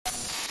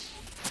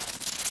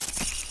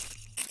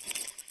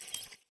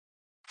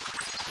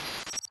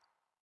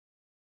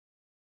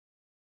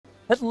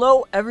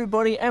Hello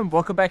everybody and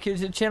welcome back here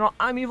to the channel.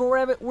 I'm Evil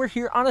Rabbit. We're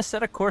here on a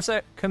set of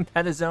Corsa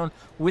Competizone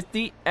with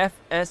the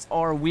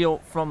FSR wheel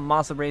from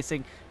MOZA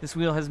Racing. This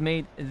wheel has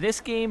made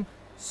this game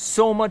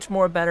so much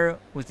more better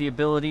with the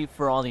ability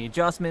for all the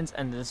adjustments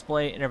and the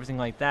display and everything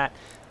like that.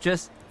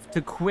 Just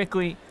to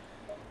quickly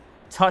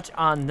touch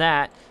on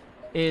that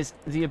is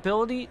the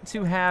ability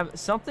to have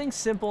something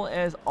simple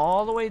as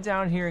all the way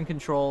down here in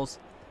controls,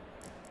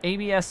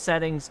 ABS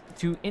settings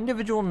to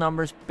individual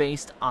numbers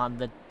based on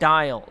the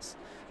dials.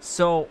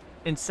 So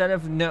instead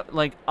of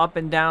like up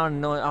and down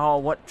and knowing, oh,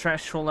 what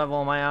threshold level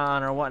am I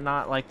on or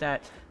whatnot like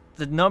that,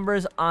 the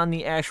numbers on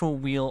the actual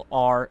wheel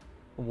are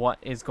what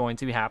is going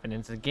to be happening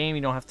in the game.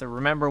 You don't have to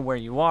remember where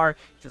you are.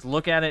 Just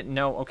look at it and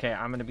know, okay,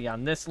 I'm going to be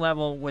on this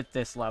level with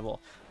this level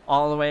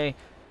all the way.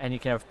 And you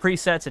can have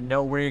presets and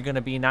know where you're going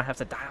to be, not have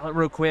to dial it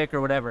real quick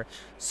or whatever.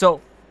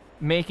 So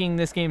making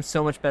this game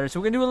so much better. So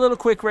we're going to do a little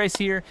quick race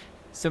here.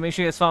 So make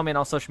sure you guys follow me on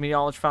all social media.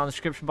 All which found in the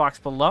description box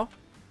below.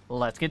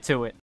 Let's get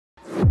to it.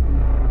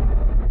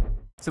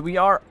 So we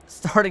are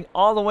starting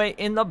all the way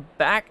in the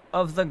back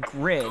of the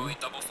grid. Going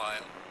double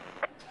file.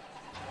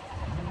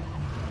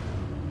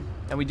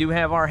 And we do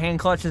have our hand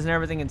clutches and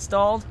everything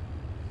installed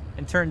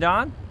and turned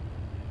on.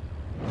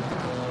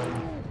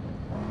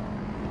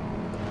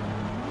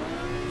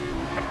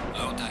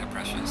 Low tire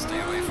pressure, stay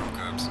away from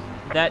curbs.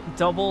 That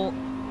double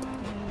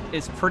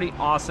is pretty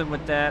awesome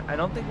with that. I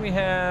don't think we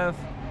have...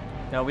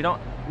 No, we don't.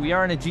 We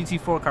are in a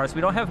GT4 car, so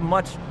we don't have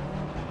much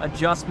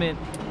adjustment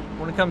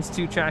when it comes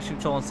to traction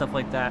control and stuff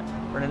like that.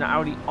 We're in an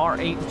Audi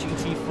R8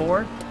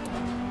 GT4.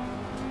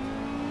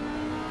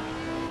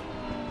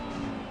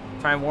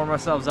 Try and warm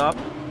ourselves up.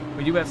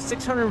 We do have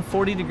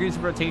 640 degrees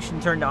of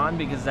rotation turned on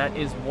because that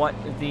is what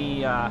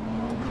the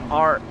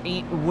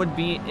R8 would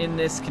be in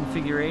this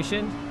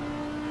configuration.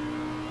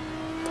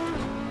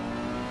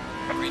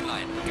 Green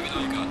light, give it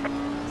all you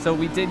got. So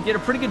we did get a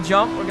pretty good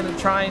jump. We're going to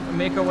try and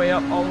make our way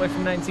up all the way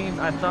from 19th.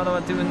 I thought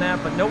about doing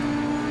that, but nope.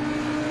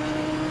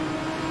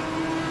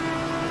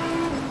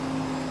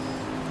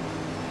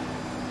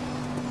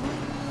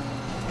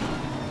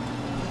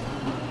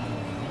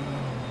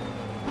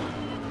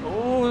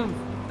 Oh,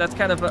 that's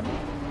kind of a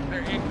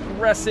very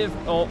aggressive.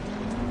 Oh,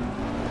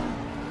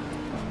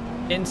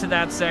 into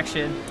that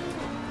section.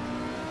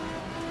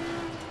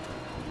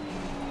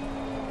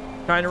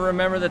 Trying to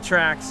remember the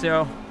track,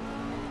 so...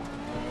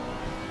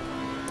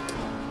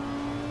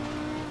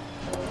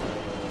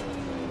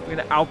 We're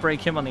going to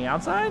outbrake him on the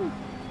outside?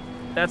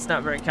 That's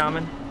not very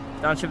common.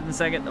 Downshift in a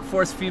second. The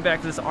force feedback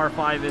of this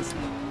R5 is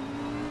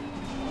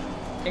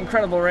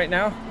incredible right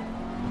now.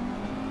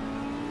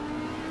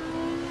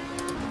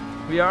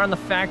 We are on the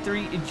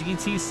factory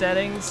GT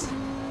settings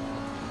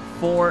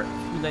for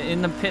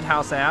in the Pit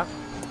House app.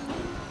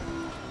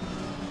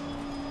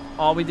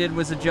 All we did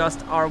was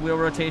adjust our wheel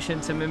rotation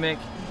to mimic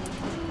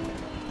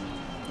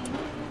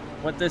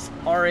what this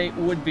R8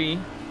 would be.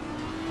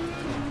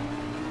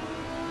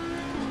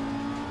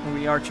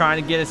 We are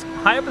trying to get as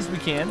high up as we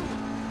can.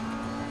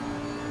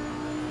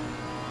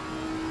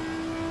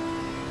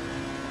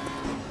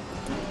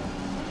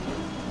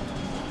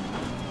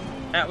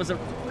 That was a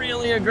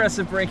really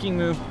aggressive braking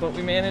move, but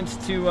we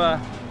managed to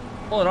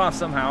pull it off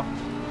somehow.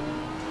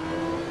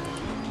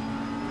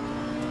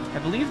 I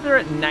believe they're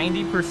at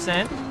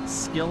 90%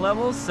 skill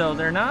levels, so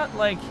they're not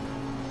like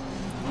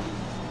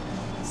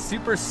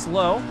super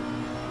slow.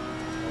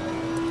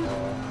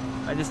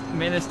 I just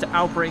managed to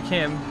outbrake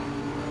him.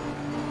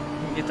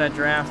 Get that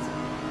draft.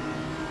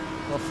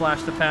 We'll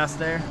flash the pass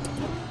there.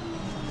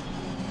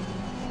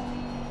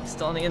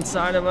 Still on the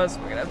inside of us.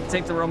 We're gonna have to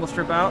take the rumble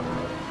strip out.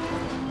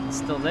 It's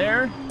still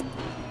there.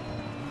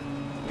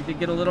 We did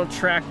get a little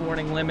track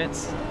warning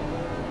limits.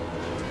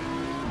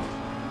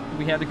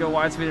 We had to go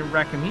wide so we didn't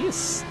wreck him. He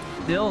is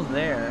still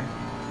there.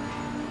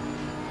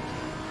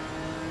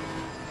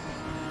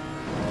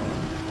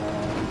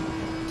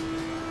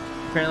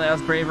 Apparently I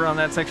was braver on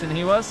that section than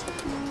he was.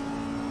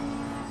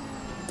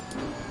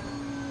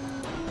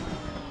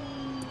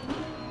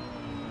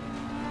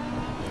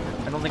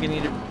 I don't think I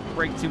need to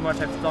brake too much.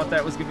 I thought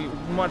that was going to be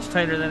much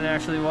tighter than it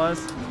actually was.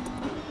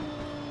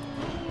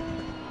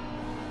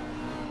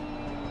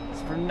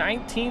 So from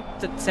 19th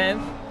to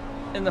 10th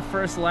in the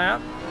first lap.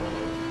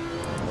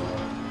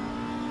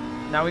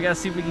 Now we got to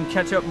see if we can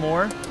catch up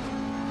more.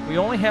 We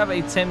only have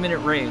a 10-minute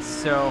race,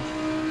 so...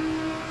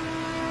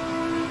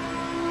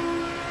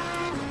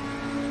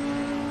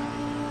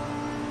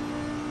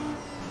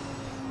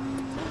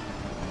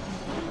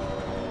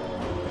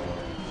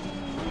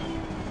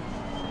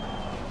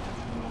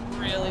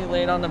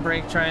 late on the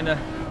brake, trying to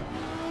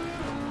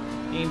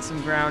gain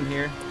some ground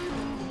here.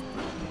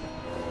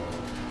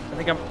 I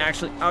think I'm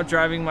actually out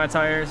driving my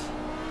tires.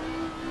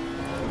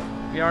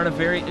 We are in a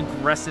very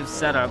aggressive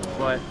setup,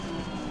 but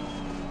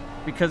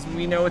because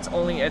we know it's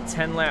only a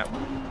 10-lap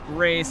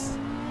race,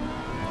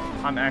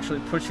 I'm actually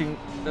pushing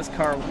this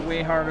car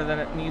way harder than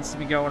it needs to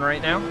be going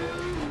right now.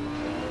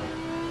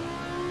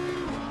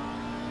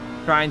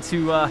 Trying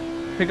to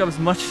pick up as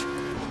much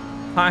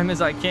time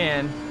as I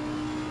can.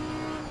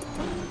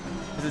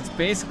 It's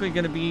basically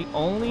going to be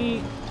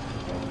only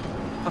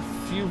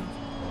few,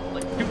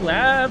 like 2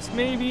 laps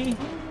maybe.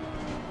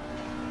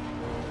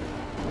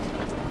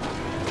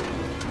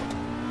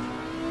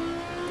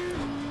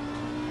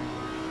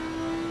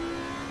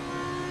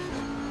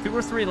 Two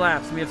or 3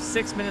 laps. We have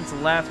 6 minutes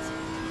left.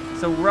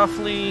 So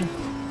roughly,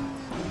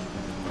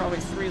 probably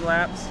 3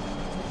 laps.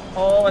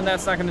 Oh, and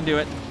that's not going to do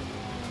it.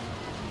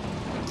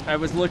 I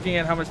was looking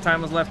at how much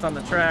time was left on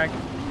the track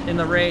in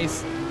the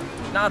race,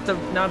 not the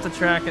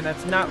track, and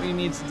that's not what you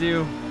need to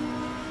do.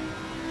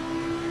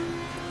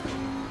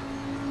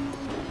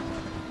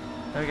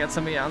 Now we got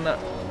somebody on the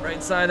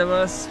right side of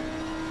us,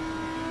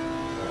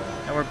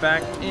 and we're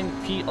back in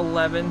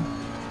P11.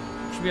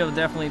 Should be able to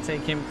definitely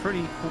take him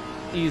pretty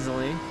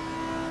easily.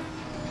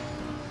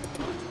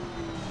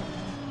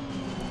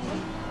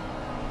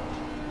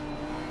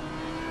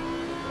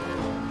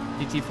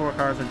 GT4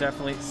 cars are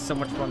definitely so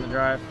much fun to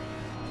drive.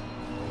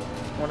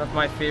 One of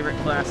my favorite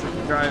classes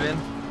to drive in.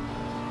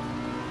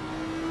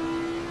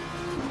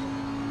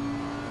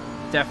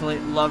 Definitely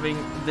loving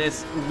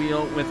this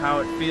wheel with how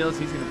it feels.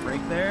 He's gonna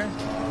brake there.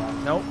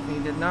 Nope, he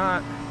did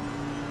not.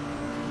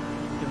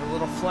 Give a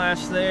little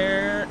flash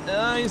there.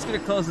 He's gonna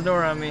close the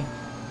door on me.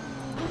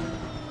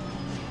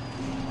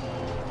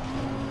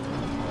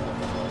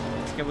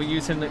 We'll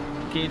use him to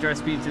gauge our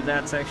speed through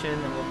that section,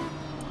 and we'll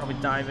probably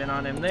dive in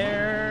on him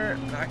there.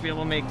 Not gonna be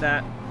able to make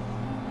that.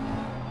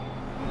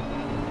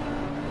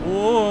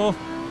 Whoa!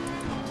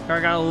 Car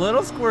got a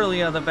little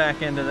squirrely on the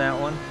back end of that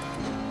one.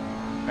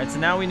 Alright, so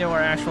now we know our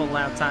actual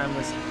lap time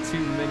was 2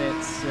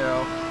 minutes,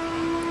 so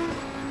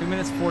 2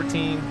 minutes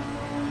 14.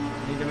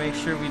 Need to make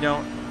sure we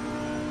don't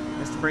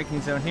miss the braking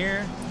zone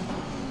here.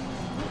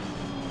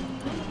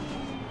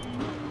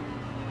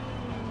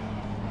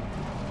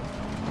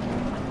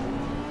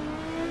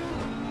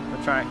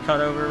 We'll try a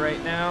cut over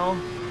right now.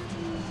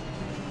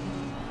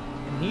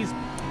 And he's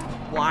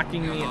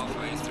blocking me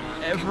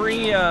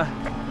every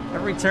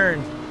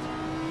turn.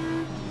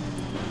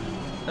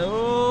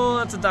 Oh,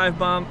 that's a dive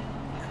bomb.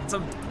 It's a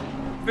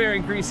very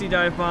greasy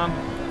dive bomb.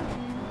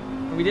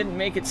 And we didn't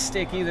make it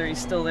stick either. He's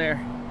still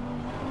there.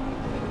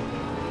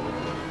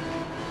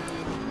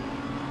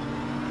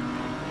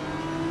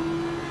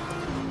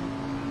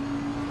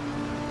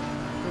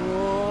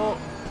 Oh,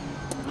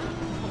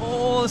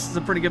 oh, this is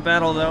a pretty good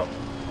battle though.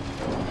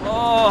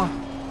 Oh,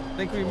 I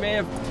think we may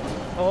have.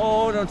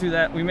 Oh, don't do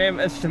that. We may have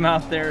edged him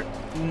out there.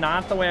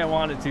 Not the way I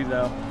wanted to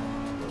though.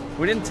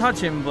 We didn't touch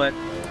him, but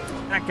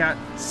that got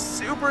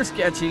super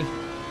sketchy.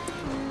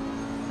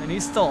 And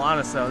he's still on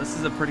us though. This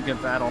is a pretty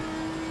good battle.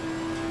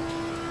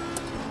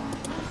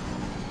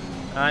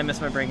 I missed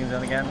my braking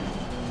zone again.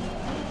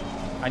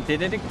 I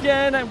did it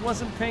again. I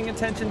wasn't paying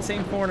attention.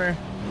 Same corner.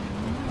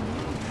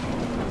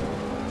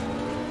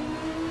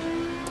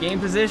 Gain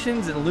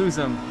positions and lose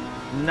them.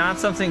 Not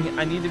something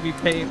I need to be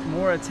paying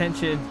more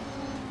attention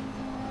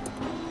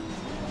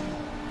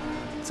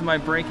to my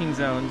braking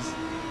zones.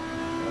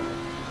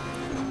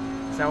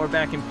 So now we're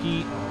back in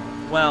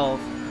P12.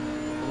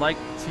 I'd like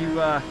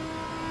to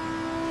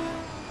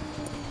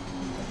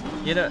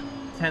get a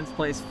 10th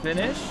place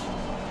finish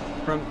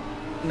from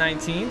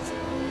 19th.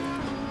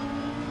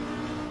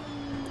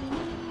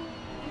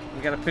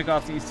 We gotta pick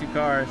off these 2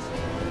 cars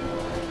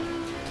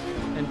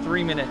in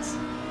 3 minutes.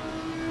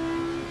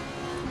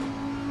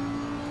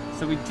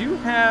 So we do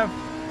have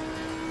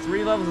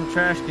 3 levels of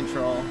trash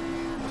control,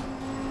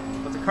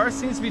 but the car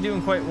seems to be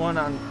doing quite well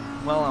on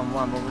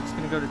 1, but we're just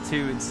gonna go to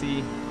 2 and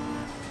see.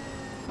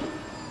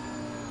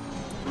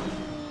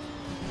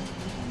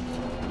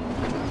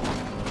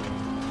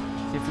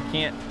 See if we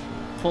can't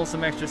pull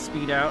some extra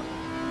speed out,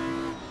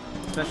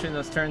 especially in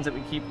those turns that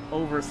we keep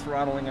over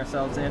throttling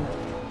ourselves in.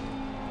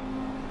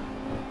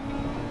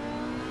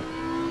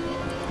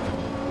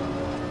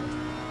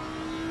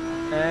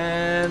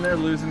 And they're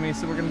losing me,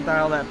 so we're gonna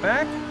dial that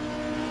back.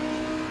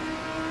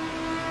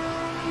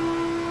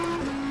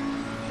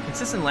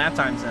 Consistent lap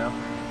times though.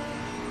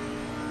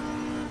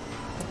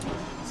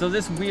 So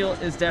this wheel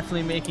is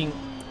definitely making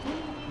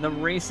the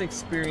race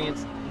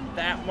experience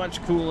that much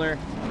cooler,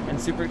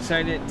 and super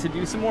excited to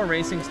do some more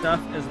racing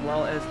stuff, as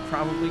well as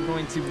probably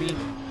going to be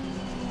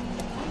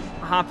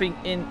hopping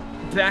in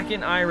back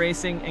in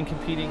iRacing and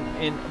competing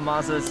in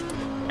MOZA's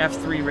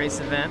F3 race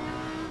event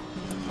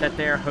that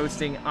they're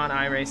hosting on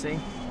iRacing.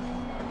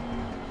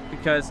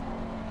 Because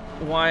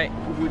why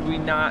would we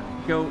not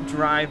go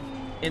drive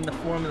in the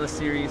Formula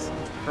Series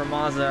for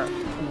MOZA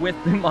with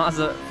the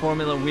MOZA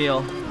Formula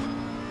wheel?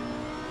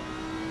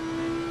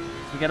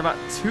 We got about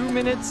 2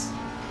 minutes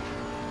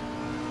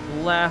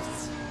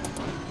left,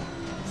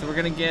 so we're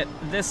gonna get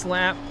this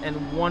lap and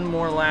 1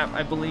 more lap,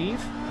 I believe.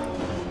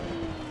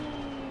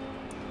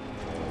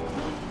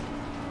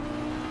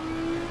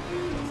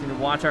 Just need to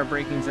watch our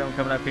braking zone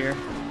coming up here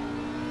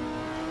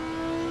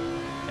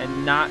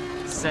and not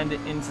send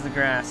it into the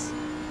grass.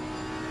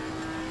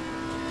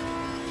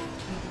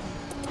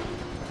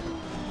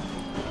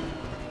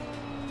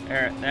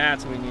 Alright,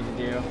 that's what we need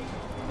to do.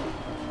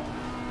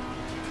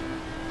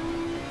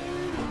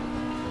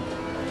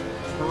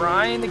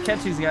 Trying to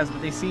catch these guys,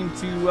 but they seem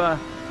to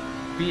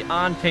be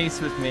on pace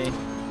with me.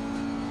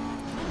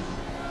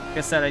 Like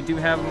I said, I do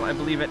have them, I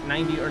believe, at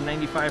 90 or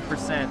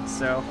 95%,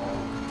 so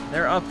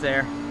they're up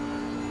there.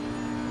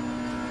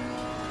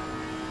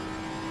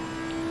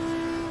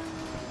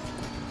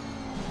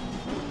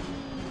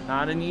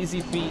 Not an easy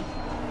feat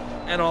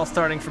at all,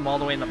 starting from all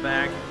the way in the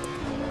back.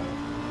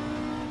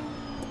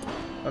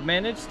 But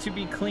managed to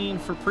be clean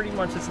for pretty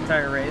much this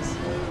entire race.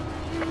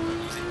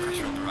 Losing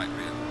pressure on the right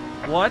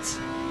rear. What?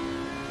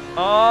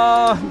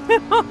 Oh,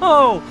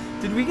 no!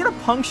 Did we get a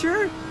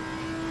puncture?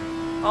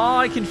 Oh,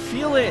 I can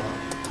feel it.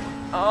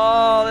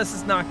 Oh, this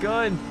is not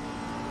good.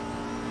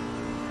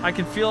 I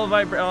can feel a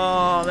vibration.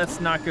 Oh, that's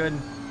not good.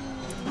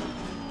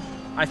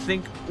 I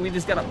think we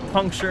just got a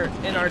puncture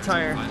in our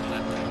tire.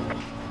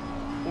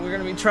 We're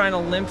going to be trying to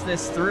limp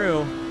this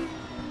through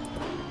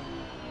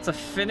to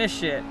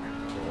finish it.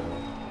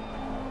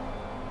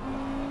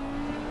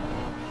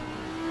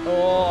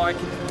 Oh, I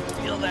can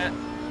feel that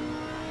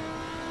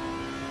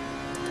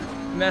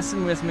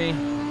messing with me.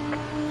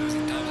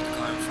 Losing time with the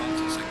car in front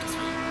in sector 3.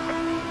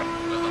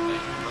 Well done,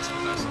 mate.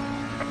 Personal best.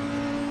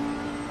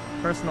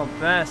 Personal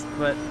best,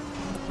 but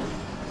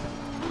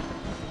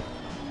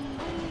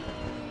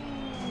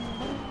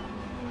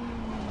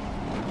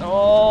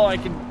oh, I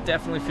can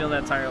definitely feel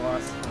that tire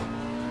loss.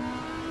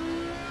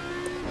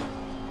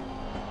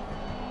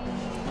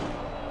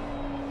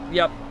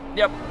 Yep.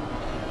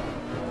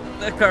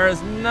 The car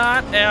is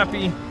not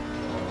happy.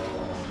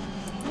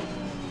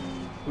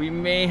 We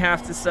may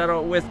have to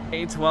settle with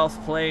a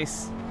 12th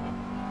place,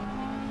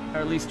 or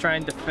at least try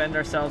and defend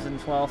ourselves in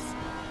 12th.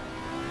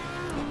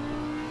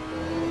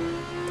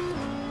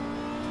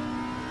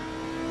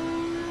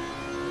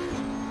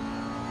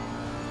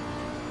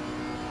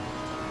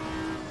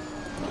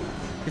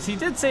 Because he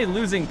did say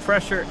losing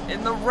pressure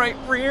in the right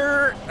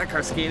rear. That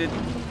car skated.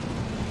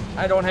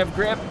 I don't have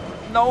grip.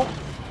 Nope.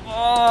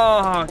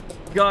 Oh,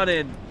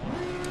 gutted.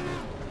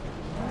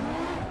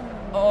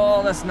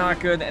 Oh, that's not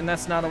good, and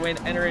that's not a way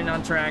to enter in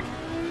on track.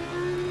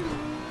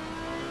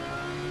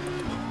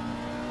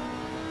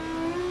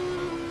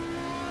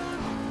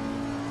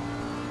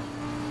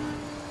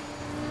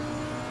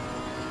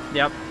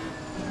 Yep.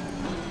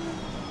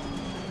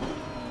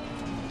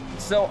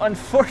 So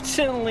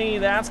unfortunately,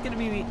 that's going to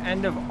be the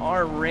end of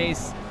our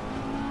race.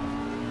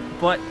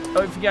 But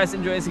if you guys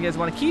enjoy this, you guys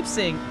want to keep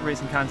seeing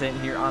racing content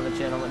here on the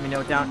channel, let me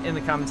know down in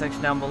the comment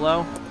section down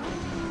below.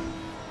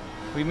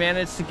 We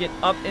managed to get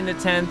up into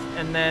 10th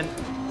and then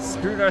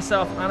screwed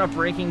ourselves on a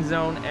braking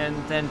zone and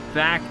then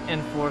back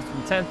and forth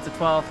from 10th to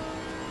 12th.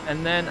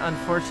 And then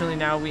unfortunately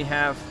now we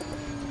have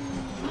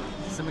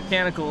some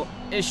mechanical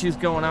issues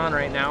going on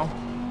right now.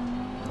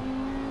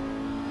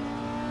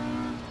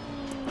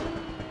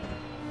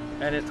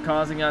 And it's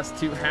causing us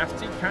to have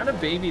to kind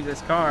of baby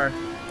this car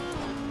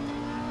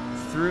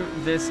through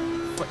this,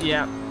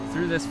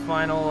 through this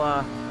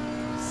final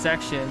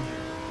section.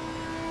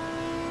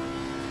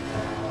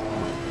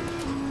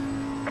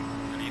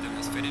 The leader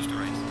has finished the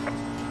race.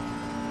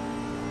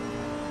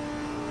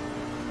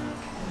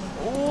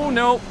 Oh,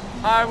 no.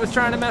 I was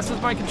trying to mess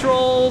with my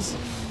controls.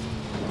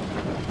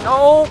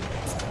 No.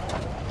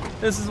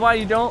 This is why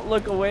you don't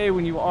look away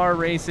when you are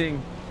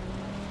racing.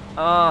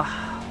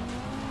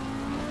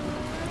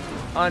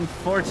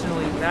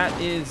 Unfortunately, that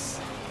is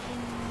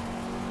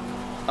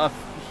a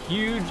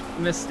huge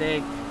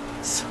mistake.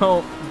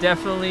 So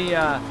definitely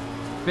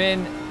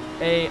been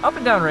a up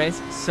and down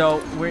race.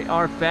 So we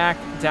are back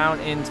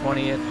down in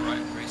 20th,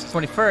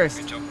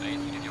 21st.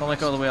 Don't let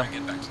go of the wheel.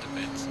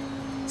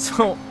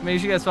 So make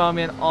sure you guys follow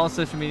me on all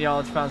social media. All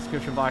it's found in the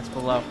description box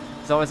below.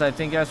 As always, I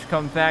thank you guys for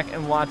coming back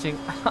and watching.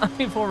 I'm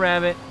Evil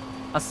Rabbit.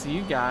 I'll see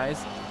you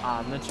guys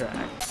on the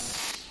track.